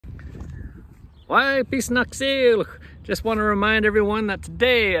Why, peace naksil. Just want to remind everyone that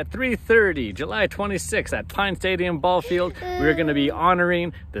today at 3:30, July 26th at Pine Stadium Ball Field, we're going to be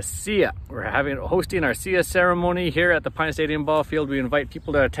honoring the SIA. We're hosting our SIA ceremony here at the Pine Stadium Ball Field. We invite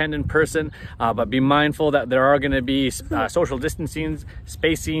people to attend in person, but be mindful that there are going to be social distancing,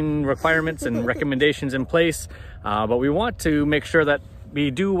 spacing requirements and recommendations in place. But we want to make sure that we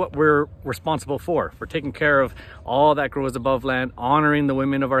do what we're responsible for taking care of all that grows above land, honoring the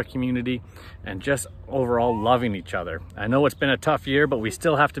women of our community, and just overall loving each other. I know it's been a tough year, but we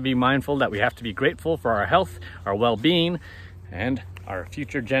still have to be mindful that we have to be grateful for our health, our well-being, and our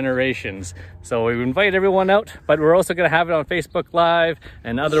future generations. So we invite everyone out, but we're also going to have it on Facebook Live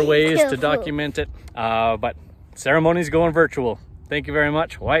and other ways to document it. But ceremony's going virtual. Thank you very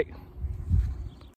much. White.